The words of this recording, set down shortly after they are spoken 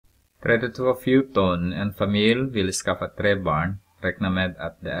32:14. En familj vill skaffa 3 barn. Räkna med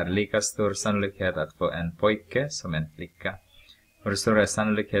att det är lika stor sannolikhet att få en pojke som en flicka. Hur stor är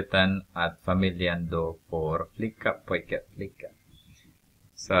sannolikheten att familjen då får flicka, pojke, flicka?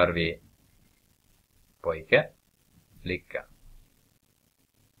 Så har vi pojke, flicka.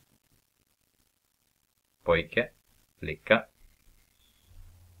 Pojke, flicka.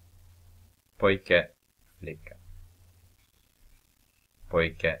 Pojke, flicka.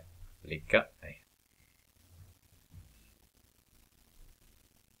 Pojke, flicka. Nej.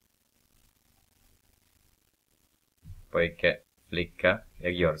 Pojke, flicka.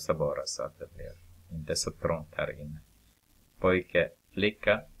 Jag gör så bara så att det blir inte så trångt här inne. Pojke,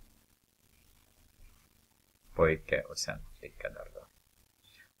 flicka. Pojke och sen flicka där då.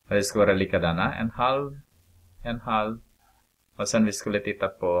 Och det ska vara likadana. En halv. Och sen vi skulle titta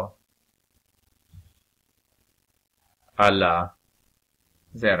på alla.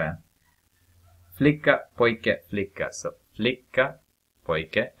 Ser du? Flicka, pojke, flicka. Så flicka,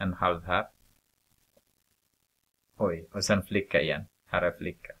 pojke, en halv här. Oj, och sen flicka igen. Här är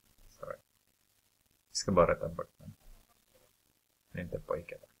flicka. Sorry. Jag ska bara ta bort den. Det är inte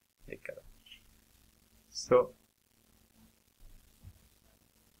pojke där. Flicka där. Så.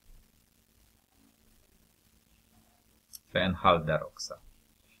 Så en halv där också.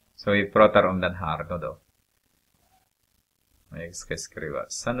 Så vi pratar om den här då. Jag ska skriva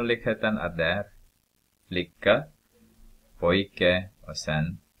sannolikheten är där. Flicka, pojke och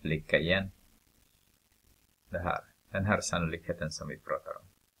sen flicka igen. Det här. Den här sannolikheten som vi pratar om.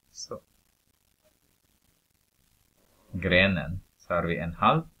 Så. Grenen. Så har vi en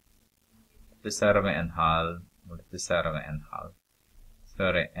halv. Multiplicerar med en halv. Multiplicerar med en halv. Så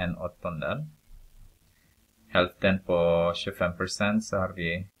är det en åttondel. Hälften på 25% så har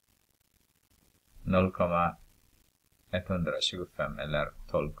vi 0,125 eller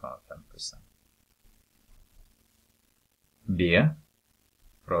 12,5%. B.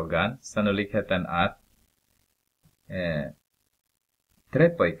 Frågan. Sannolikheten att 3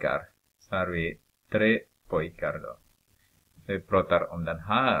 pojkar. Så har vi 3 pojkar då. Vi pratar om den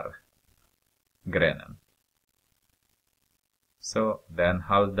här grenen. Så det är en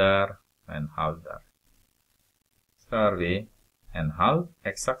halv där och en halv där. Så har vi en halv,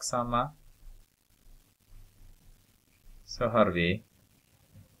 exakt samma. Så har vi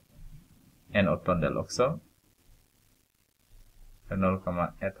en åttondel också.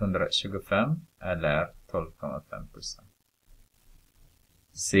 0,125 eller 12,5%.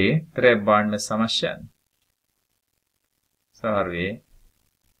 C. 3 barn med samma kön. Så har vi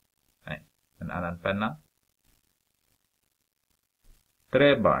en annan penna.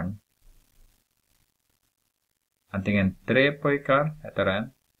 3 barn. Antingen 3 pojkar heter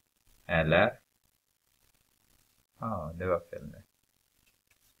den. Eller. Det var fel nu.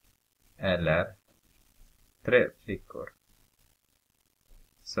 Eller 3 flickor.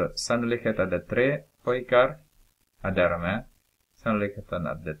 Så sannolikheten att det är 3 pojkar är därmed. Sannolikheten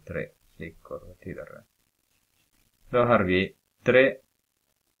att det är 3 flickor. Vad betyder det? Då har vi 3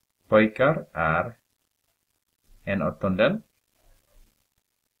 pojkar är en åttondel.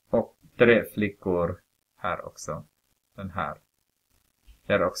 Och 3 flickor här också. Den här.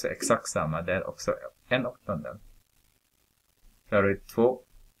 Det är också exakt samma. Det är också en åttondel. Så har vi 2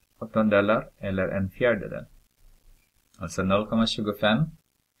 åttondelar eller en fjärdedel. Alltså 0,25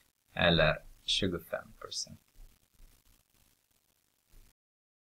 eller 25%.